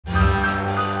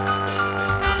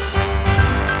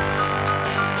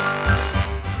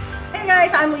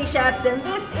I'm Leigh Scheps, and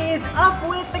this is Up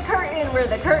with the Curtain, where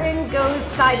the curtain goes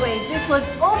sideways. This was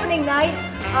opening night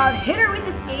of Hit Her with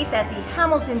the Skates at the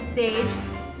Hamilton stage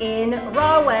in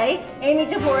Rahway. Amy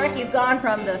Toporek, you've gone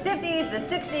from the 50s, the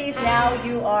 60s, now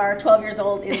you are 12 years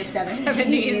old in the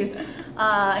 70s.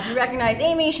 If you recognize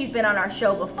Amy, she's been on our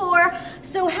show before.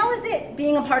 So how is it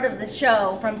being a part of the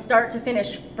show from start to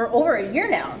finish for over a year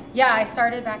now? Yeah, I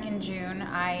started back in June.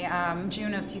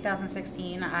 June of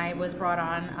 2016, I was brought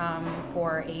on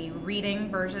for a reading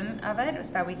version of it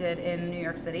that we did in New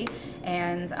York City.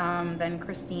 And then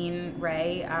Christine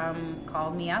Ray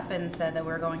called me up and said that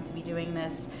we're going to be doing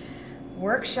this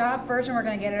workshop version. We're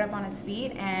going to get it up on its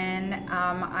feet, and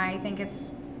I think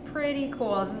it's pretty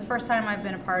cool. This is the first time I've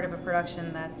been a part of a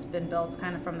production that's been built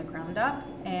kind of from the ground up,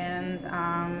 and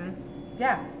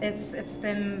yeah, it's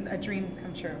been a dream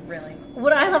come true, really.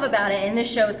 What I love about it, and this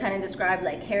show is kind of described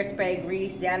like hairspray,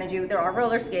 grease, Xanadu. There are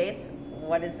roller skates.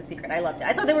 What is the secret? I loved it.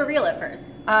 I thought they were real at first.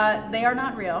 They are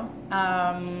not real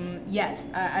yet.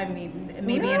 I mean,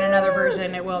 maybe in another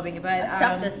version it will be, but it's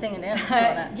tough to sing it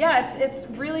in. Yeah, it's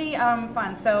really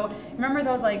fun. So remember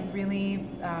those like really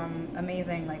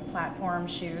amazing like platform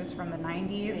shoes from the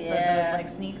 90s, yeah. Those like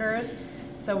sneakers.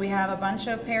 So we have a bunch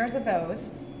of pairs of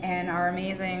those, and our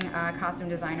amazing costume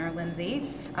designer Lindsay,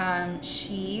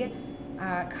 she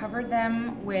covered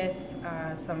them with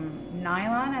some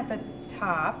nylon at the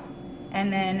top. And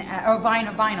then,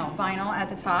 vinyl at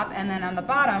the top, and then on the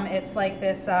bottom, it's like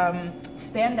this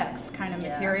spandex kind of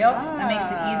material that makes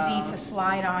it easy to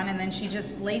slide on. And then she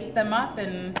just laced them up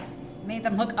and made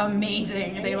them look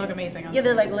amazing. They look amazing. Yeah,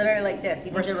 they're like literally like this.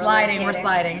 We're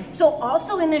sliding. So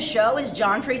also in this show is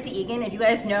John Tracy Egan. If you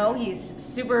guys know, he's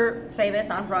super famous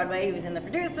on Broadway. He was in The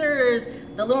Producers,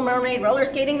 The Little Mermaid, roller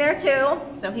skating there too.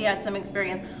 So he had some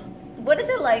experience. What is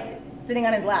it like sitting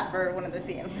on his lap for one of the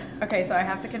scenes? Okay, so I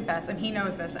have to confess, and he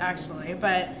knows this actually,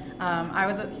 but I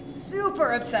was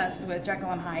super obsessed with Jekyll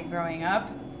and Hyde growing up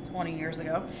 20 years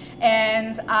ago,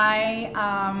 and I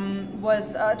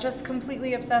was just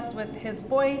completely obsessed with his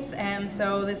voice, and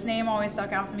so this name always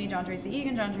stuck out to me, John Tracy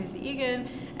Egan,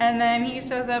 and then he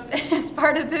shows up as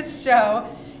part of this show.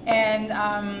 And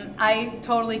I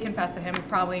totally confessed to him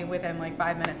probably within like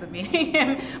 5 minutes of meeting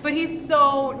him. But he's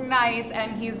so nice,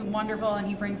 and he's wonderful, and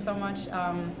he brings so much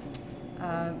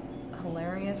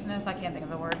hilariousness. I can't think of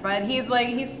the word, but he's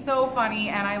so funny,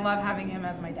 and I love having him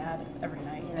as my dad every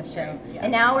night. That's true. Yes.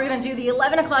 And now we're gonna do the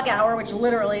 11 o'clock hour, which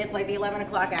literally it's like the 11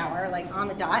 o'clock hour, like on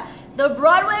the dot. The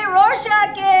Broadway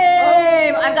Rorschach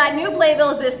game! I've got new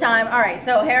playbills this time. All right,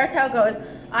 so here's how it goes.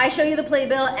 I show you the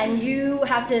playbill, and you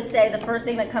have to say the first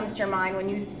thing that comes to your mind when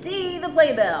you see the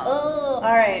playbill. Oh. All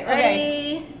right,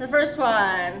 ready? Okay. The first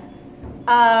one.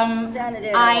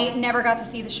 Xanadu. I never got to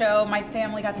see the show. My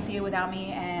family got to see it without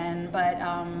me, but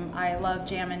I love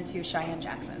jamming to Cheyenne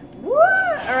Jackson. Woo!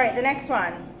 All right, the next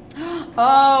one.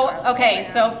 Oh, okay,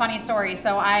 so funny story.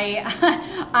 So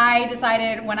I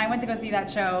decided when I went to go see that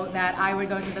show that I would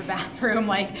go to the bathroom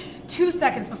like 2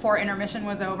 seconds before intermission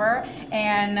was over,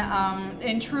 and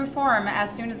in true form, as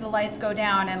soon as the lights go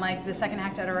down and like the second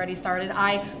act had already started,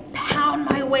 I pound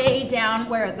my way down,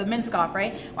 the Minskoff,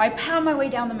 right? I pound my way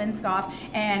down the Minskoff,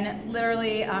 and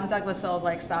literally Douglas Sills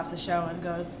like stops the show and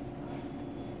goes,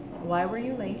 "Why were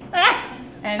you late?"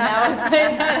 And that was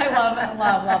it. I love.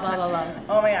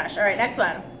 Oh my gosh. All right, next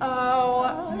one.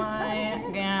 Oh my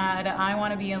God. I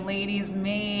want to be a lady's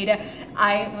maid.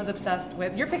 I was obsessed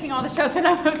with, you're picking all the shows that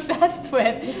I'm obsessed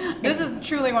with. This is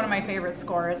truly one of my favorite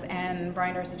scores, and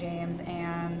Brian Darcy James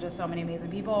and just so many amazing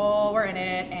people were in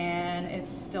it, and it's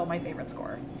still my favorite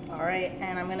score. All right,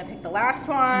 and I'm going to pick the last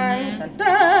one.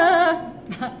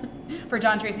 Mm-hmm. For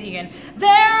John Tracy Egan.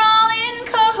 They're all in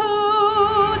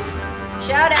cahoots.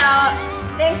 Shout out.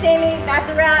 Thanks, Amy. That's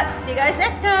a wrap. See you guys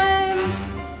next time.